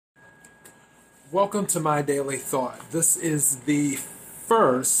Welcome to My Daily Thought. This is the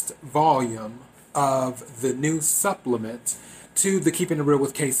first volume of the new supplement to the Keeping It Real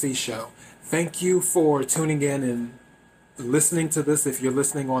with KC show. Thank you for tuning in and listening to this if you're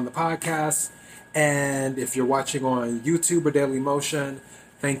listening on the podcast. And if you're watching on YouTube or Daily Motion,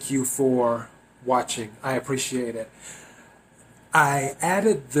 thank you for watching. I appreciate it. I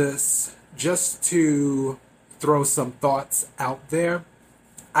added this just to throw some thoughts out there.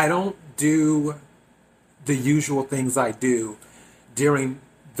 I don't do the usual things I do during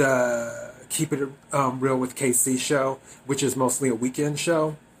the Keep It Real with KC show, which is mostly a weekend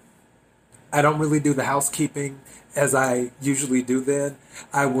show. I don't really do the housekeeping as I usually do then.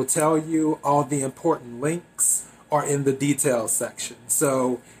 I will tell you all the important links are in the details section.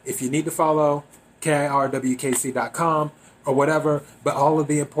 So if you need to follow KIRWKC.com or whatever, but all of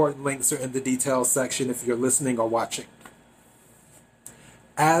the important links are in the details section if you're listening or watching.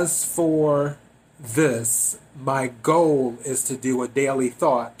 As for this, my goal is to do a daily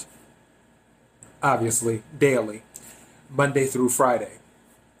thought, obviously daily, Monday through Friday,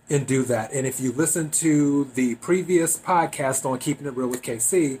 and do that. And if you listen to the previous podcast on Keeping It Real with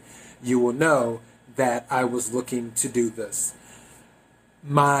KC, you will know that I was looking to do this.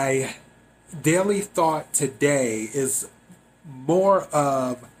 My daily thought today is more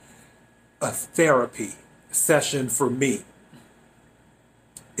of a therapy session for me,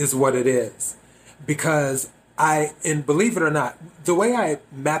 is what it is. Because and believe it or not, the way I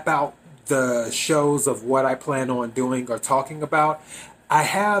map out the shows of what I plan on doing or talking about, I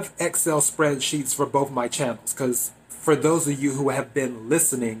have Excel spreadsheets for both my channels. Because for those of you who have been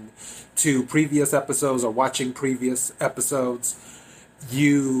listening to previous episodes or watching previous episodes,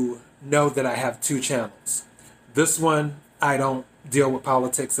 you know that I have two channels. This one, I don't deal with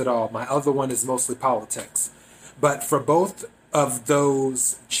politics at all. My other one is mostly politics. But for both of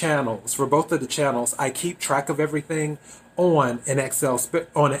those channels, for both of the channels, I keep track of everything on an Excel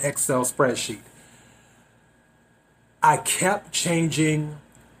spreadsheet. I kept changing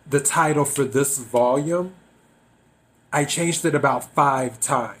the title for this volume. I changed it about 5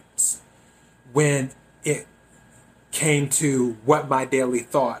 times when it came to what my daily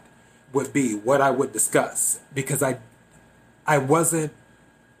thought would be, what I would discuss, because I wasn't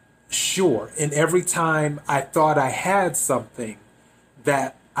sure. And every time I thought I had something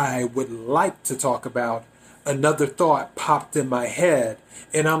that I would like to talk about, another thought popped in my head.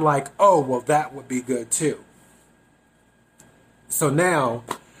 And I'm like, oh, well, that would be good too. So now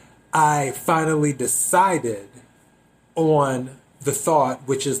I finally decided on the thought,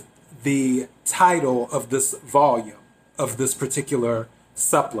 which is the title of this volume, of this particular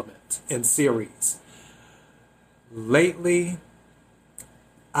supplement and series. Lately,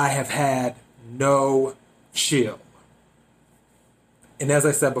 I have had no chill. And as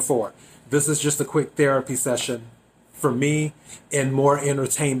I said before, this is just a quick therapy session for me and more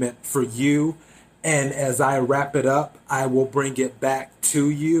entertainment for you. And as I wrap it up, I will bring it back to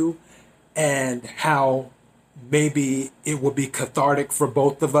you and how maybe it will be cathartic for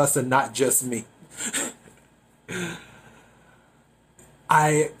both of us and not just me.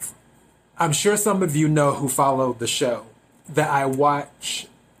 I'm sure some of you know who follow the show that I watch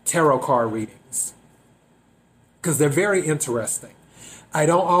tarot card readings because they're very interesting. I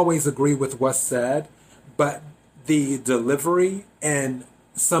don't always agree with what's said, but the delivery and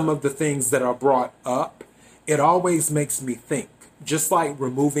some of the things that are brought up, it always makes me think. Just like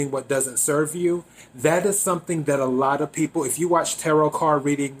removing what doesn't serve you, that is something that a lot of people, if you watch tarot card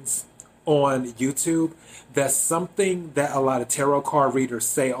readings on YouTube, that's something that a lot of tarot card readers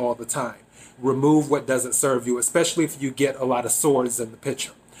say all the time. Remove what doesn't serve you, especially if you get a lot of swords in the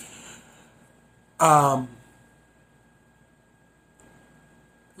picture.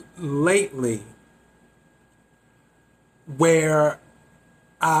 Lately, where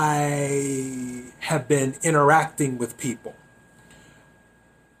I have been interacting with people,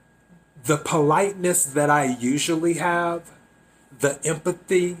 the politeness that I usually have, the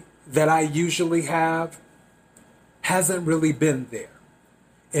empathy that I usually have, hasn't really been there.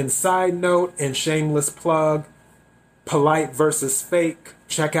 And side note and shameless plug, polite versus fake,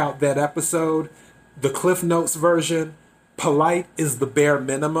 check out that episode. The Cliff Notes version, polite is the bare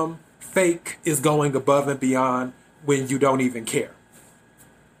minimum. Fake is going above and beyond when you don't even care.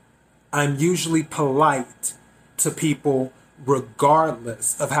 I'm usually polite to people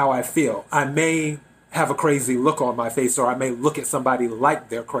regardless of how I feel. I may have a crazy look on my face, or I may look at somebody like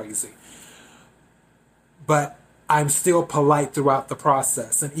they're crazy. But I'm still polite throughout the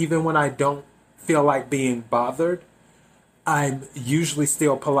process. And even when I don't feel like being bothered, I'm usually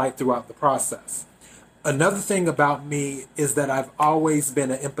still polite throughout the process. Another thing about me is that I've always been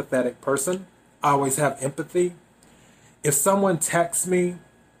an empathetic person. always have empathy. If someone texts me,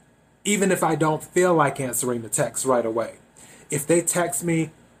 even if I don't feel like answering the text right away, if they text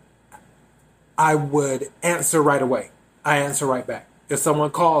me, I would answer right away. I answer right back. If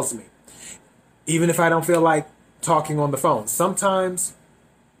someone calls me, even if I don't feel like talking on the phone, sometimes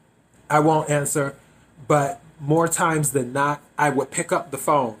I won't answer, but more times than not, I would pick up the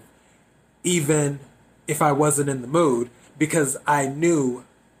phone, even if I wasn't in the mood, because I knew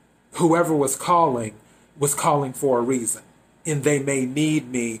whoever was calling for a reason. And they may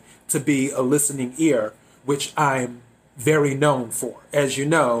need me to be a listening ear, which I'm very known for. As you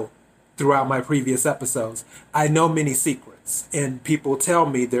know, throughout my previous episodes, I know many secrets, and people tell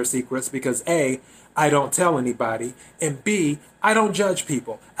me their secrets because A, I don't tell anybody, and B, I don't judge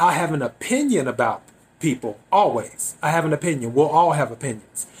people. I have an opinion about people, always. I have an opinion. We'll all have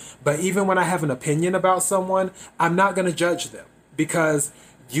opinions. But even when I have an opinion about someone, I'm not going to judge them because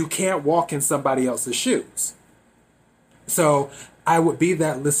you can't walk in somebody else's shoes. So I would be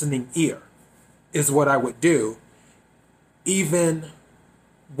that listening ear, is what I would do, even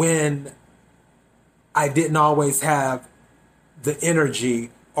when I didn't always have the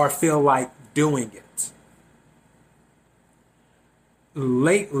energy or feel like doing it.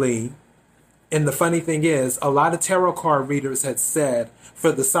 Lately, and the funny thing is, a lot of tarot card readers had said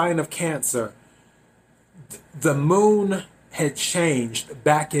for the sign of Cancer, the moon had changed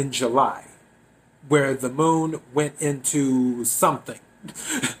back in July, where the moon went into something.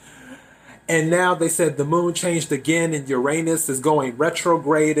 And now they said the moon changed again and Uranus is going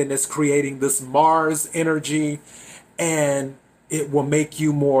retrograde and it's creating this Mars energy, and it will make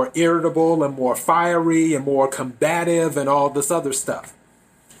you more irritable and more fiery and more combative and all this other stuff.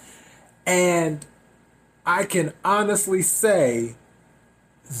 And I can honestly say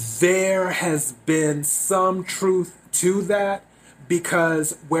there has been some truth to that,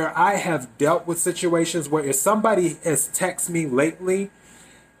 because where I have dealt with situations where if somebody has texted me lately,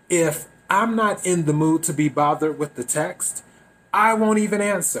 if I'm not in the mood to be bothered with the text, I won't even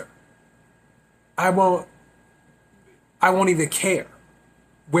answer. I won't even care.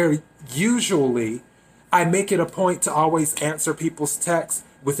 Where usually I make it a point to always answer people's texts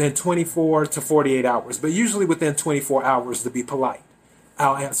within 24 to 48 hours, but usually within 24 hours to be polite.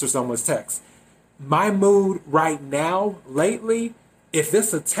 I'll answer someone's text. My mood right now, lately, if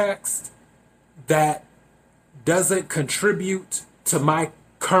it's a text that doesn't contribute to my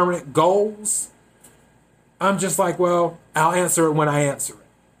current goals, I'm just like, well, I'll answer it when I answer it.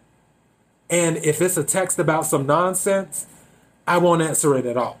 And if it's a text about some nonsense, I won't answer it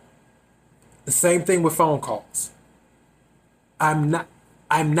at all. The same thing with phone calls. I'm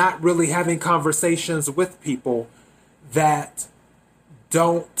not really having conversations with people that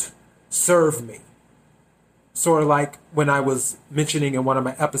don't serve me. Sort of like when I was mentioning in one of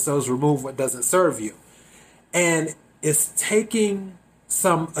my episodes, remove what doesn't serve you. And it's taking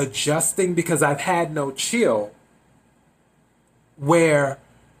some adjusting because I've had no chill, where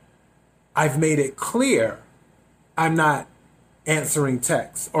I've made it clear I'm not answering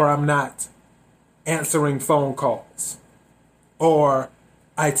texts, or I'm not answering phone calls, or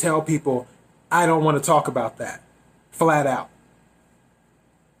I tell people I don't want to talk about that flat out.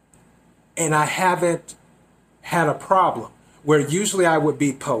 And I haven't had a problem, where usually I would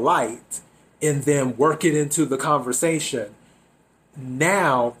be polite and then work it into the conversation.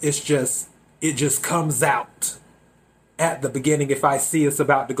 Now it just comes out at the beginning if I see it's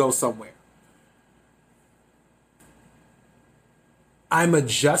about to go somewhere. I'm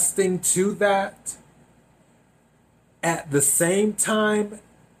adjusting to that. At the same time,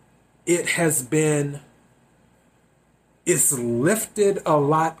 it's lifted a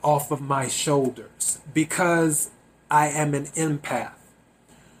lot off of my shoulders because I am an empath.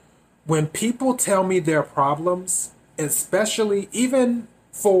 When people tell me their problems, especially even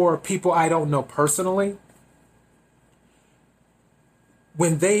for people I don't know personally,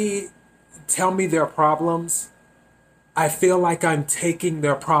 when they tell me their problems, I feel like I'm taking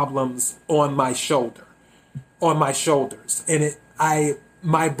their problems on my shoulders. And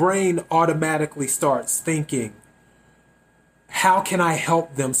my brain automatically starts thinking, how can I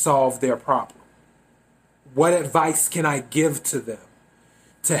help them solve their problem? What advice can I give to them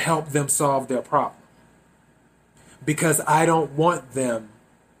to help them solve their problem? Because I don't want them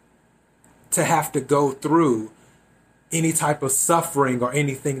to have to go through any type of suffering or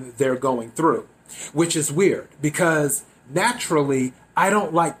anything that they're going through, which is weird because naturally I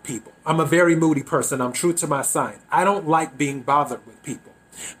don't like people. I'm a very moody person. I'm true to my sign. I don't like being bothered with people.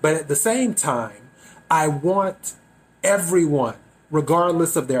 But at the same time, I want everyone,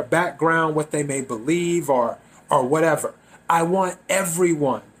 regardless of their background, what they may believe or whatever, I want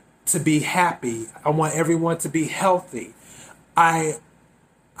everyone to be happy. I want everyone to be healthy. I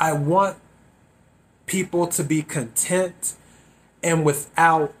want people to be content and with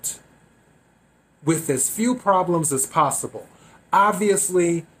as few problems as possible.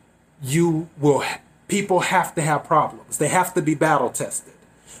 Obviously, people have to have problems. They have to be battle tested.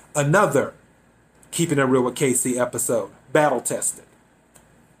 Another Keeping It Real with KC episode, battle tested.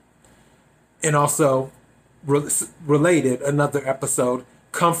 And also related, another episode,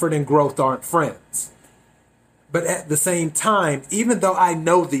 comfort and growth aren't friends. But at the same time, even though I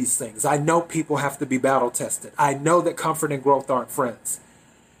know these things, I know people have to be battle tested. I know that comfort and growth aren't friends.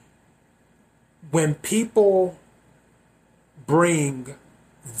 When people bring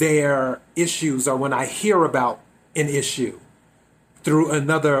their issues, or when I hear about an issue through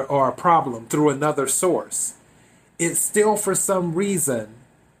another, or a problem through another source, it still for some reason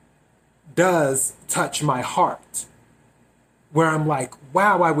does touch my heart, where I'm like,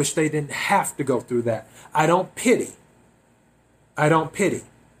 wow, I wish they didn't have to go through that. I don't pity.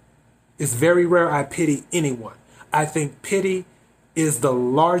 It's very rare I pity anyone. I think pity is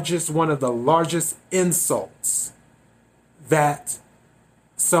one of the largest insults that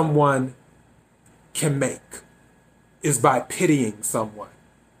someone can make, is by pitying someone.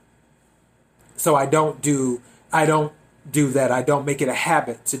 So I don't do that. I don't make it a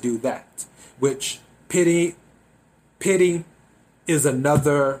habit to do that, which pity is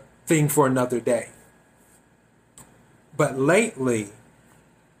another thing for another day. But lately,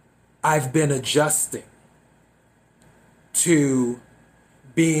 I've been adjusting to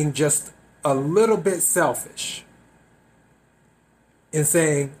being just a little bit selfish and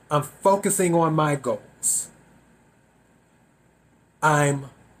saying, I'm focusing on my goals. I'm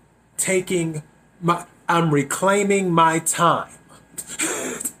reclaiming my time.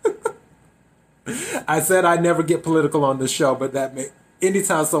 I said I never get political on this show, but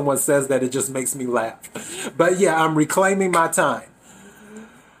anytime someone says that, it just makes me laugh. But yeah, I'm reclaiming my time.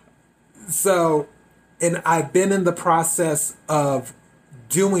 So, and I've been in the process of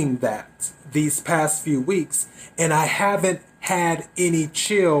doing that these past few weeks, and I haven't had any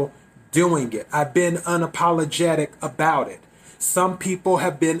chill doing it. I've been unapologetic about it. Some people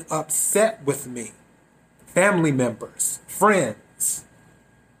have been upset with me. Family members, friends,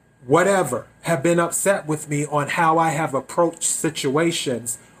 whatever, have been upset with me on how I have approached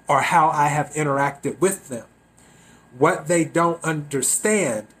situations or how I have interacted with them. What they don't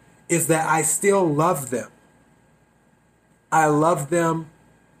understand is that I still love them. I love them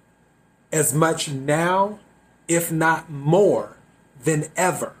as much now, if not more, than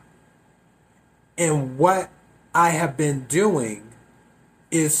ever. And what I have been doing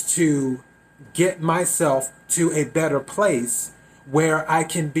is to get myself to a better place where I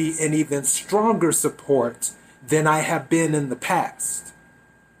can be an even stronger support than I have been in the past.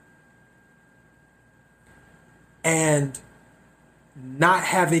 And not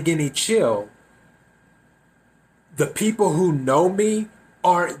having any chill, the people who know me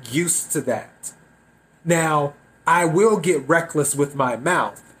aren't used to that. Now, I will get reckless with my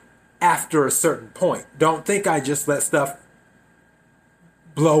mouth after a certain point. Don't think I just let stuff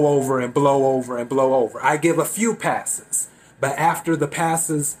blow over and blow over and blow over. I give a few passes, but after the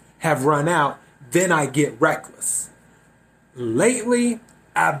passes have run out, then I get reckless. Lately,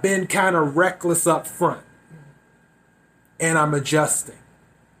 I've been kind of reckless up front, and I'm adjusting.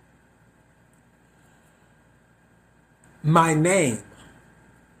 My name,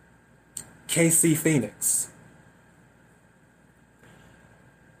 KC Phoenix.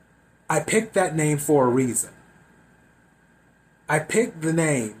 I picked that name for a reason. I picked the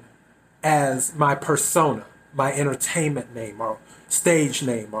name as my persona, my entertainment name or stage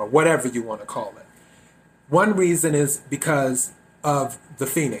name or whatever you want to call it. One reason is because of the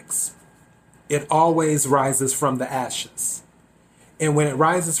phoenix. It always rises from the ashes. And when it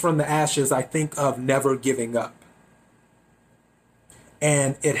rises from the ashes, I think of never giving up.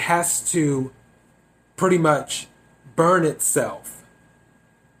 And it has to pretty much burn itself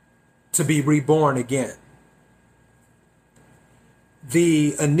to be reborn again.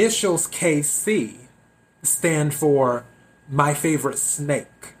 The initials KC stand for my favorite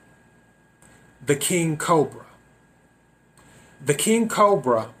snake, the king cobra. The king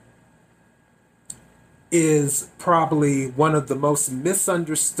cobra is probably one of the most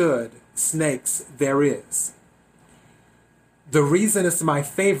misunderstood snakes there is. The reason it's my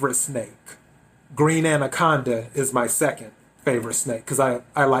favorite snake, green anaconda is my second favorite snake because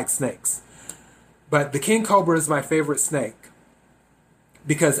I like snakes. But the king cobra is my favorite snake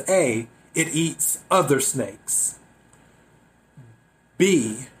because A, it eats other snakes.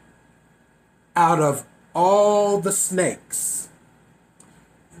 B, out of all the snakes,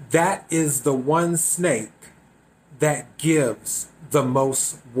 that is the one snake that gives the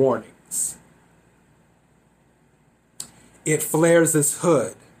most warnings. It flares its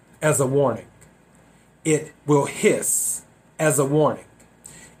hood as a warning. It will hiss as a warning.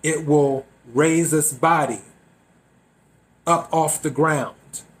 It will raise its body up off the ground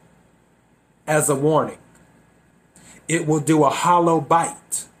as a warning. It will do a hollow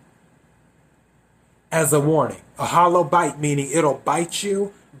bite as a warning. A hollow bite meaning it'll bite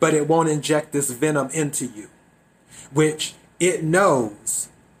you, but it won't inject this venom into you, which it knows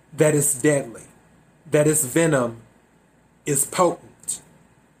that it's deadly, that its venom is potent.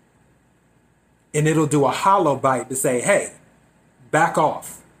 And it'll do a hollow bite to say, hey, back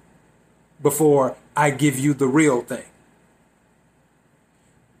off before I give you the real thing.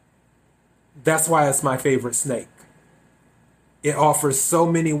 That's why it's my favorite snake. It offers so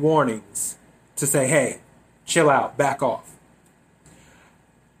many warnings to say, hey, chill out, back off.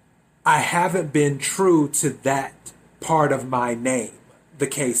 I haven't been true to that part of my name, the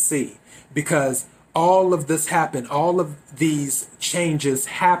KC, because all of this happened, all of these changes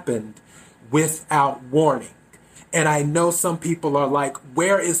happened without warning. And I know some people are like,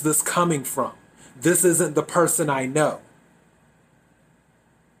 where is this coming from? This isn't the person I know.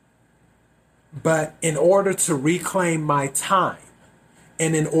 But in order to reclaim my time,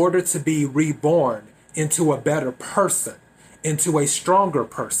 and in order to be reborn into a better person, into a stronger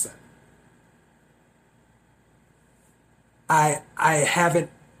person, I haven't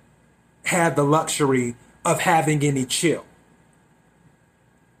had the luxury of having any chill,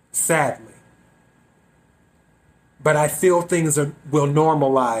 sadly. But I feel things will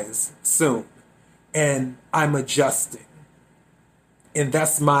normalize soon, and I'm adjusting. And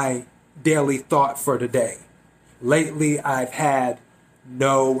that's my daily thought for today. Lately, I've had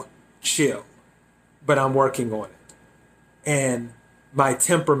no chill, but I'm working on it. And my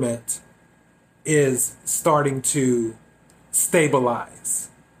temperament is starting to stabilize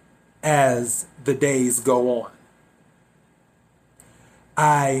as the days go on.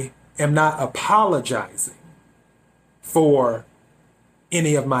 I am not apologizing for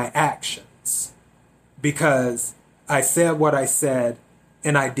any of my actions because I said what I said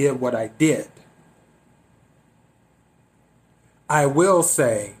and I did what I did. I will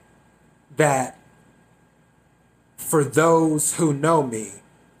say that for those who know me,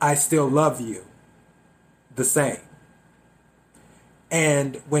 I still love you the same.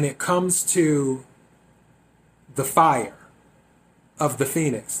 And when it comes to the fire of the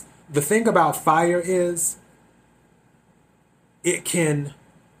phoenix, the thing about fire is it can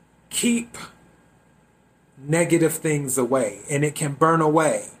keep negative things away, and it can burn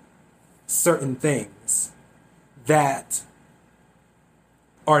away certain things that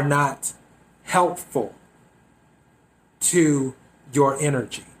are not helpful to your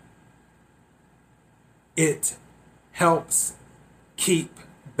energy. It helps keep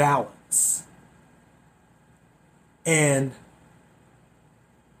balance. And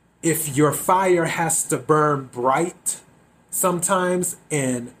if your fire has to burn bright sometimes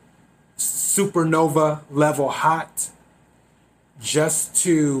and supernova level hot just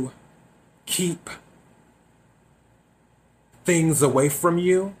to keep things away from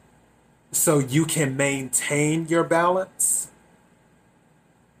you so you can maintain your balance,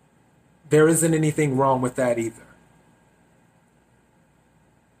 there isn't anything wrong with that either.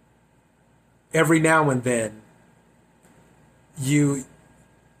 Every now and then, you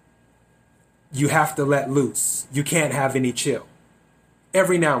have to let loose. You can't have any chill.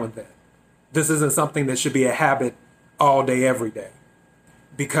 Every now and then. This isn't something that should be a habit all day, every day.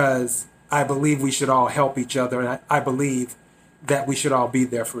 Because I believe we should all help each other, and I believe that we should all be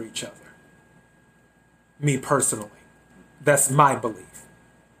there for each other. Me personally. That's my belief.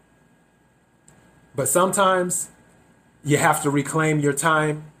 But sometimes you have to reclaim your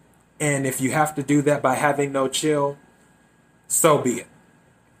time, and if you have to do that by having no chill, so be it.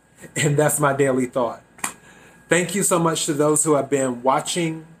 And that's my daily thought. Thank you so much to those who have been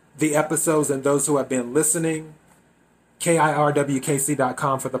watching the episodes and those who have been listening.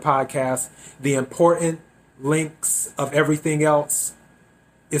 KIRWKC.com for the podcast. The important links of everything else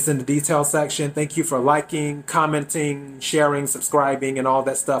is in the detail section. Thank you for liking, commenting, sharing, subscribing, and all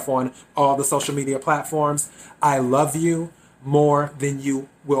that stuff on all the social media platforms. I love you more than you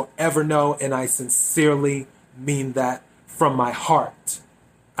will ever know, and I sincerely mean that from my heart.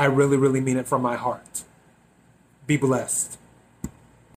 I really, really mean it from my heart. Be blessed.